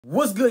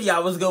What's good,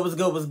 y'all? What's good? What's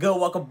good? What's good?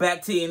 Welcome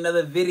back to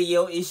another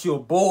video. It's your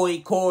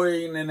boy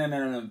Cory,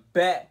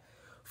 back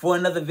for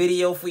another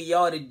video for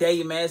y'all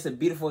today, man. It's a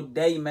beautiful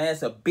day, man.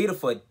 It's a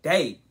beautiful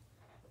day.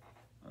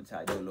 I'm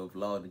trying to do a little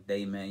vlog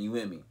today, man. You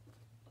with me?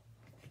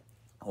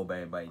 Hope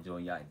everybody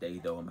enjoying y'all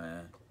day, though,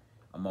 man.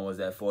 I'm almost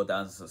at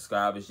 4,000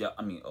 subscribers,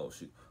 y'all.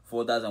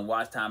 4,000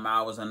 watch time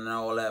hours and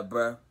all that,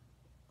 bro.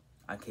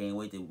 I can't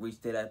wait to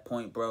reach to that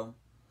point, bro.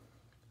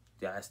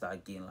 Y'all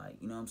start getting like,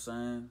 you know what I'm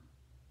saying?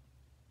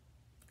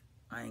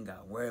 I ain't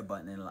got to worry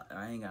about nothing.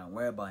 I ain't got to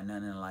worry about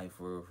nothing in life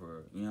for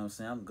you know what I'm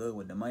saying. I'm good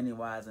with the money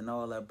wise and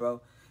all that,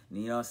 bro.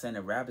 And you know what I'm saying.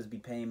 The rappers be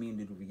paying me to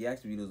do the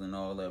reaction videos and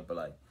all that, but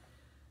like,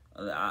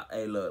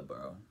 hey, look,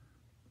 bro.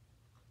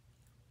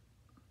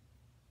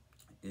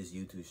 This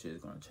YouTube shit is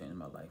gonna change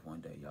my life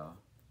one day, y'all.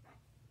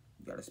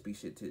 You gotta speak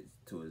shit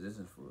to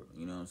existence for real.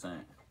 You know what I'm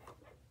saying.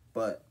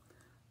 But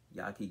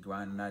y'all keep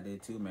grinding out there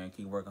too, man.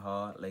 Keep working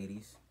hard,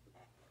 ladies.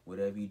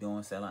 Whatever you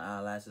doing, selling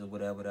eyelashes,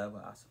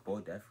 whatever. I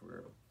support that for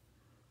real.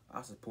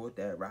 I support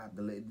that rap,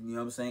 you know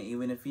what I'm saying?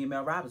 Even the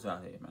female rappers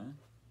out here, man.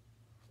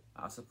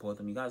 I support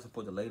them. You gotta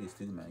support the ladies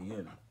too, man. You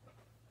hear me?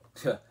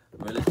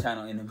 Really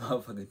channel in the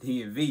motherfucking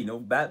DMV, no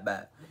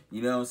bat.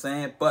 You know what I'm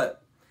saying?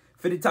 But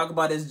finna talk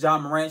about this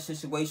Morant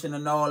situation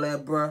and all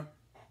that, bruh.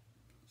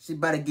 She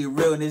better get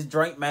real in this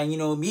drink, man. You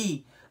know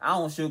me. I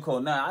don't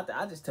sugarcoat nothing.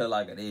 I just tell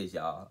like it is,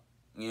 y'all.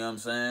 You know what I'm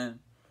saying?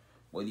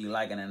 Whether you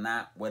like it or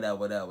not,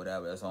 whatever,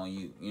 that's on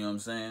you. You know what I'm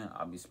saying?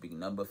 I'll be speaking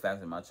nothing but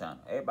facts in my channel.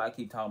 Everybody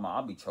keep talking about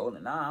I'll be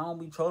trolling. Nah, I don't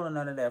be trolling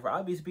none of that, bro.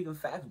 I'll be speaking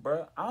facts,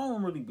 bro. I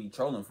don't really be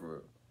trolling for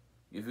real.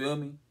 You feel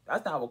me?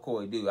 That's not what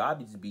Cory do.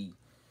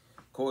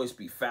 Cory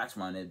speak facts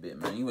around that bit,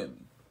 man. You with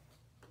me?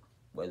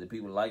 Whether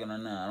people like it or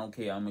not, I don't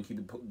care. I'm gonna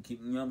keep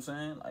you know what I'm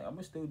saying? Like, I'm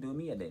gonna still do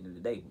me at the end of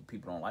the day. But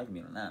people don't like me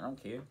or not, I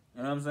don't care. You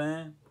know what I'm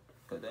saying?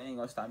 Because they ain't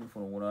gonna stop me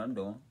from what I'm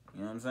doing. You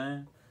know what I'm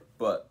saying?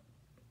 But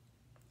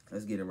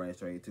let's get it right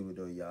straight to it,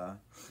 though, y'all.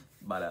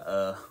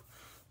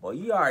 Well,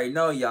 you already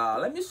know, y'all.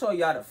 Let me show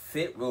y'all the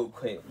fit real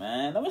quick,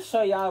 man. Let me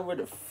show y'all where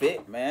the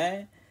fit,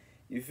 man.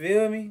 You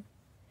feel me?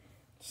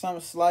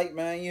 Something slight,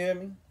 man. You hear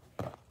me?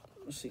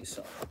 Let me see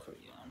something real quick.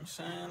 You know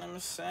what I'm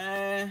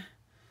saying?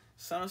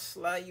 Something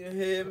slight, you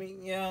hear me?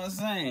 You know what I'm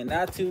saying?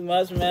 Not too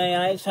much, man.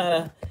 I ain't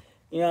trying to,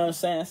 you know what I'm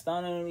saying,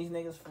 stunning these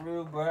niggas for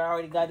real, bro. I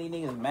already got these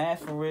niggas mad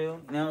for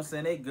real. You know what I'm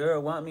saying? They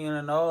girl want me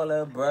and all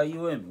that, bro. You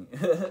with me?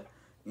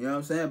 You know what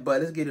I'm saying?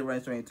 But let's get it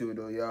right straight to it,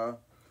 though, y'all.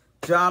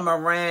 John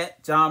Morant.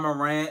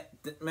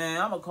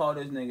 Man, I'm going to call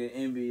this nigga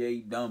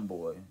NBA dumb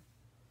boy.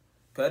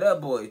 Because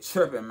that boy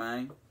tripping,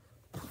 man.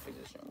 Fix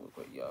this shit real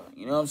quick, y'all.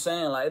 You know what I'm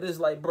saying? Like, this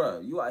like, bro,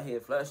 you out here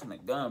flashing a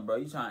gun, bro.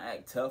 You trying to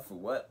act tough for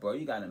what, bro?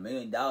 You got $1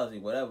 million or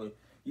whatever.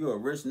 You a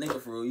rich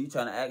nigga for real. You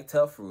trying to act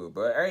tough for real,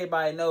 bro.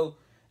 Everybody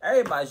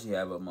should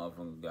have a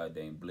motherfucking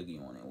goddamn blicky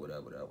on it,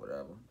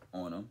 whatever,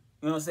 on them.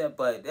 You know what I'm saying?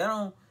 But they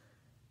don't.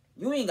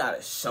 You ain't got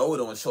to show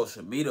it on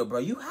social media, bro.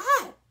 You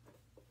hot.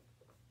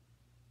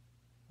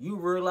 You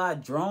real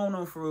life drone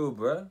them for real,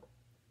 bro.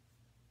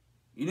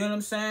 You know what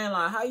I'm saying?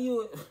 Like, how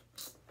you...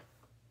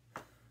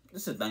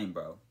 This is the thing,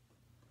 bro.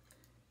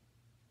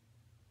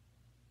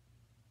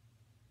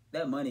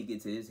 That money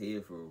get to his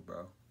head for real,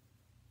 bro.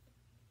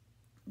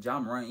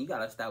 John Morant, you got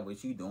to stop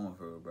what you doing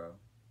for real, bro.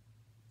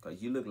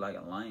 Because you look like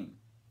a lame.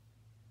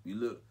 You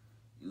look...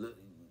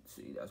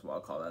 See, that's why I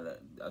call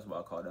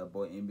that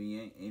boy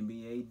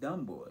NBA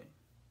dumb boy.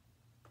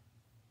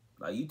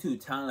 Like, you too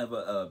talented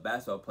of a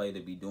basketball player to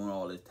be doing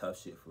all this tough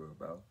shit for real,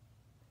 bro.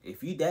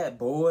 If you that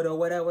bored or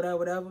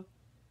whatever,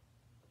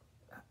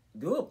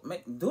 do a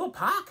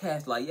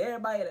podcast like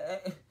everybody.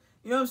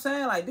 You know what I'm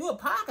saying? Like, do a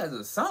podcast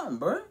or something,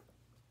 bro.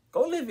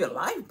 Go live your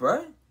life,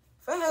 bro.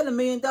 If I had $1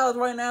 million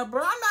right now,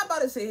 bro, I'm not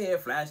about to sit here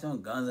flashing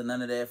on guns and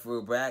none of that for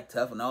real, brag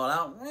tough and all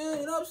out.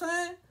 Man, you know what I'm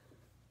saying?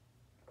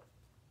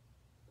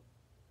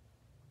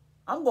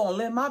 I'm gonna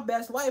live my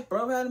best life,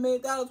 bro. If I had $1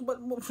 million,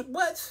 but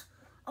what?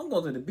 I'm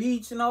going to the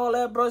beach and all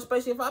that, bro.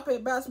 Especially if I play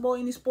basketball,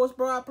 any sports,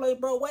 bro, I play,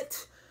 bro.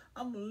 What?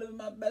 I'm living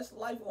my best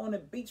life on the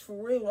beach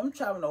for real. I'm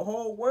traveling the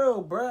whole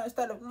world, bro.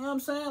 Instead of, you know what I'm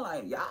saying?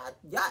 Like, y'all,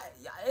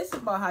 it's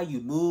about how you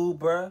move,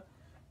 bro.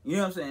 You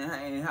know what I'm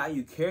saying? And how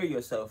you carry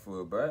yourself for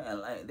real, bro.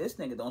 And, like, this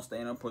nigga don't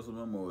stand on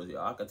principles and morals,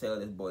 y'all. I can tell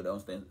this boy don't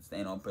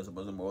stand on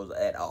principles and morals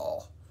at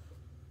all.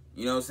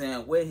 You know what I'm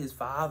saying? Where his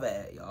father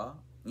at, y'all?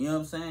 You know what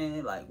I'm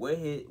saying? Like, where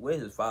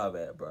his father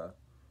at, bro?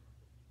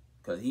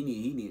 Because he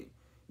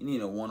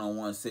need a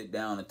one-on-one sit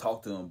down and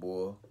talk to him,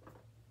 boy.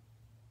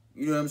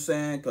 You know what I'm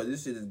saying? Because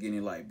this shit is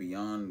getting, like,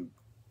 beyond,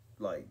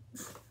 like,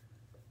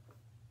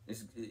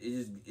 it's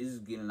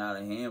just getting out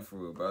of hand for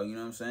real, bro. You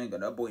know what I'm saying?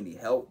 Because that boy need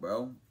help,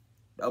 bro.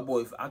 That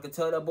boy, I could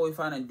tell that boy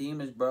finding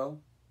demons, bro.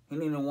 He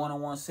need a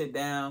one-on-one sit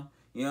down.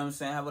 You know what I'm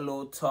saying? Have a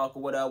little talk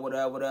or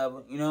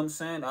whatever. You know what I'm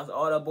saying? That's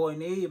all that boy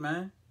need,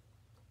 man.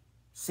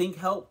 Seek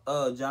help,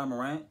 John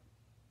Morant.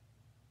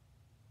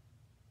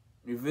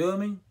 You feel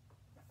me?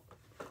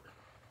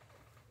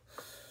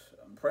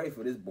 Pray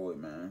for this boy,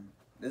 man.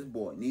 This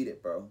boy need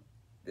it, bro.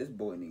 This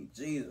boy need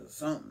Jesus or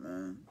something,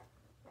 man.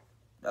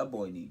 That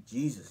boy need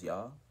Jesus,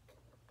 y'all.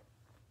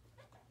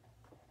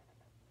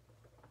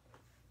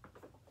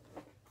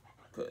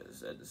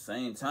 Because at the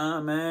same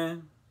time,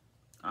 man,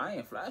 I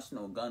ain't flashing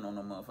no gun on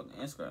no motherfucking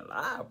Instagram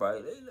Live,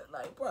 bro. They look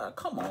like, bro,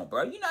 come on,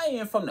 bro. You not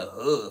even from the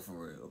hood, for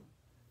real.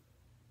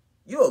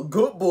 You a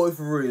good boy,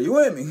 for real. You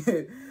with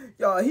me?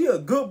 Y'all, he a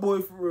good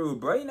boy, for real,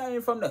 bro. You not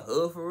even from the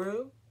hood, for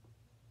real.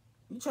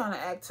 You trying to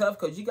act tough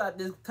because you got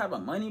this type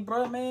of money,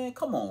 bro, man?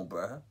 Come on,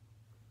 bro.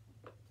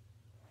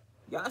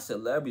 Y'all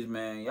celebrities,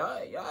 man.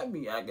 Y'all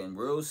be acting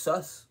real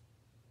sus.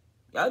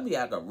 Y'all be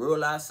acting real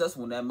life sus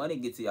when that money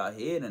get to y'all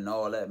head and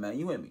all that, man.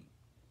 You with me?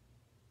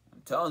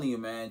 I'm telling you,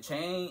 man.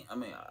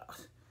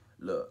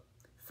 Look.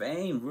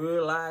 Fame,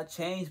 real life,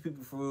 change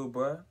people for real,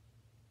 bro.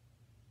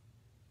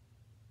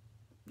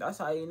 That's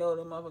how you know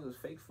them motherfuckers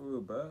fake for real,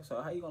 bro. So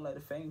how you gonna let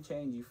the fame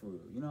change you for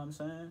real? You know what I'm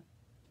saying?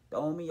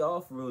 Don't me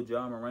off for real,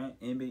 John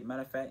Morant. NBA,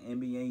 matter of fact,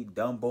 NBA,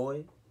 dumb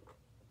boy.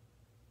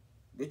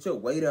 Get your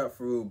weight up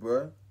for real,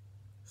 bro.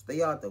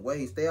 Stay out the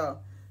way. Stay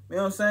out. You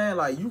know what I'm saying?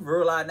 Like, you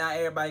realize now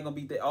everybody gonna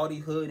be, all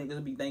these hood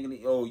niggas be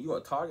thinking, oh, you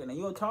a target now.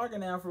 You a target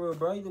now for real,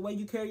 bro. The way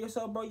you carry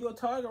yourself, bro, you a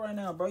target right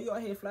now, bro. You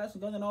out here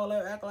flashing guns and all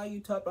that, acting like you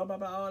tough, blah, blah,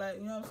 blah, all that.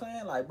 You know what I'm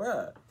saying? Like,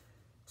 bro,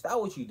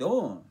 stop what you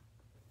doing.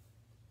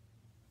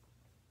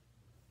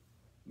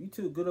 You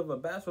too good of a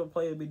basketball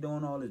player to be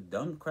doing all this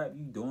dumb crap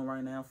you doing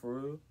right now for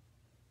real.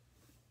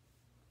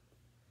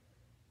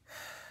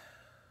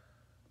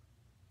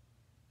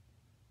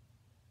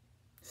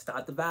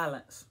 Stop the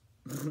violence.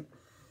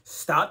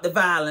 Stop the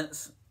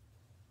violence.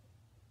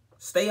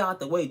 Stay out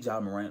the way,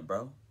 John Morant,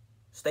 bro.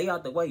 Stay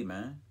out the way,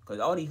 man. Because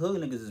all these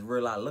hood niggas is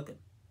real out looking.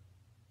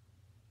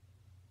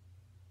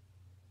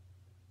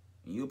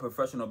 And you a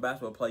professional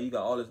basketball player. You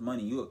got all this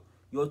money. You're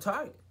a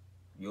target.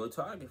 You're a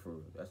target for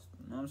real. That's,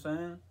 you know what I'm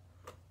saying?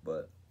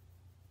 But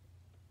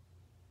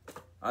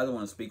I just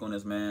want to speak on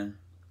this, man.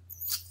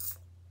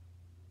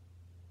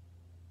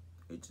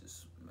 It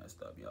just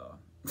messed up, y'all.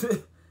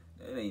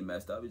 It ain't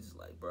messed up. It's just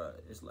like, bro.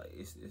 It's like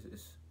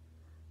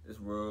this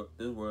world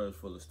is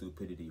full of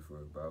stupidity for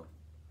it, bro.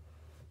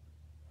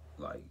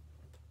 Like,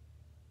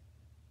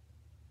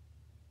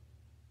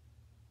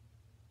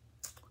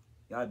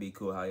 y'all be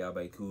cool. How y'all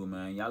be cool,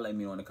 man? Y'all let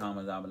me know in the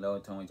comments down below.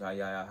 Tell me how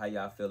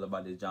y'all feel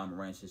about this John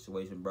Morant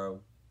situation, bro.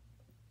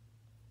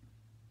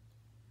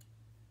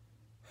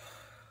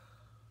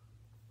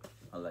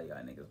 I love y'all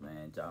niggas,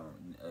 man.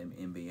 John,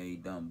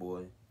 NBA, dumb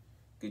boy.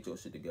 Get your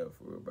shit together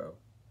for real, bro.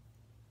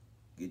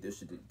 Get your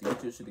shit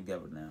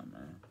together now,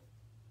 man.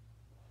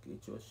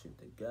 Get your shit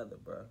together,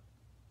 bro.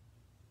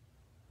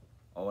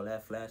 All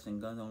that flashing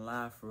guns on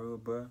live for real,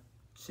 bro.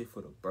 Shit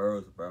for the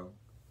birds, bro.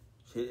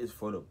 Shit is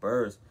for the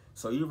birds.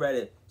 So you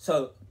ready?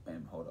 So,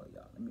 man, hold on,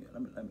 y'all.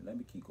 Let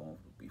me keep going.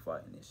 Be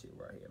fighting this shit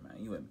right here, man.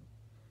 You with me?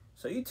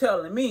 So you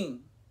telling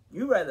me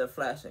you rather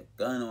flash a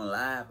gun on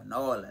live and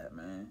all that,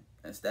 man,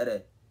 instead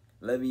of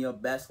living your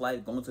best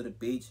life, going to the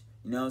beach,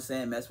 you know what I'm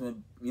saying, messing with,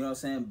 you know what I'm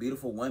saying,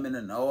 beautiful women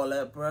and all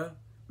that, bro?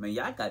 Man,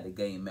 y'all got the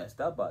game messed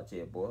up out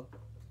here, boy.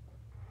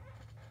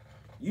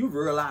 You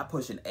real life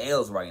pushing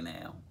L's right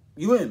now.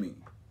 You with me?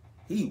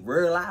 He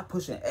real life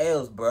pushing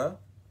L's, bro.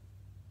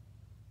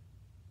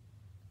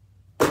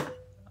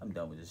 I'm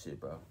done with this shit,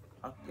 bro.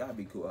 Y'all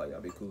be cool.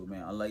 Y'all be cool,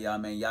 man. I love y'all,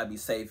 man. Y'all be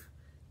safe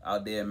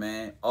out there,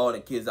 man. All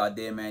the kids out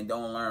there, man.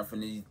 Don't learn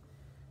from these.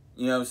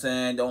 You know what I'm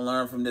saying? Don't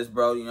learn from this,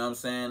 bro. You know what I'm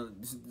saying?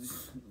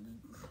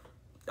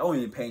 Don't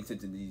even pay attention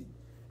to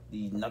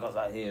these knuckles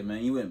out here,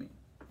 man. You with me?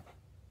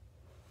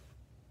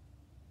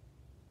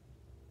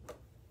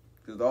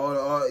 Cause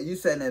all you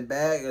setting a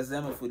bad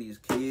example for these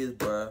kids,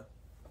 bro.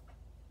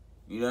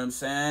 You know what I'm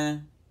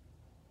saying?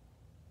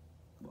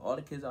 But all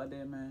the kids out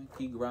there, man,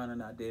 keep grinding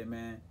out there,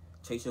 man.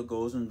 Chase your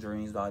goals and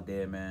dreams out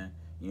there, man.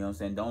 You know what I'm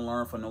saying? Don't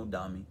learn from no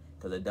dummy,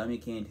 cause a dummy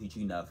can't teach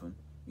you nothing.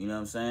 You know what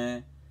I'm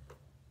saying?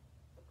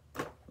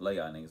 Love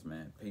y'all niggas,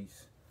 man.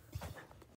 Peace.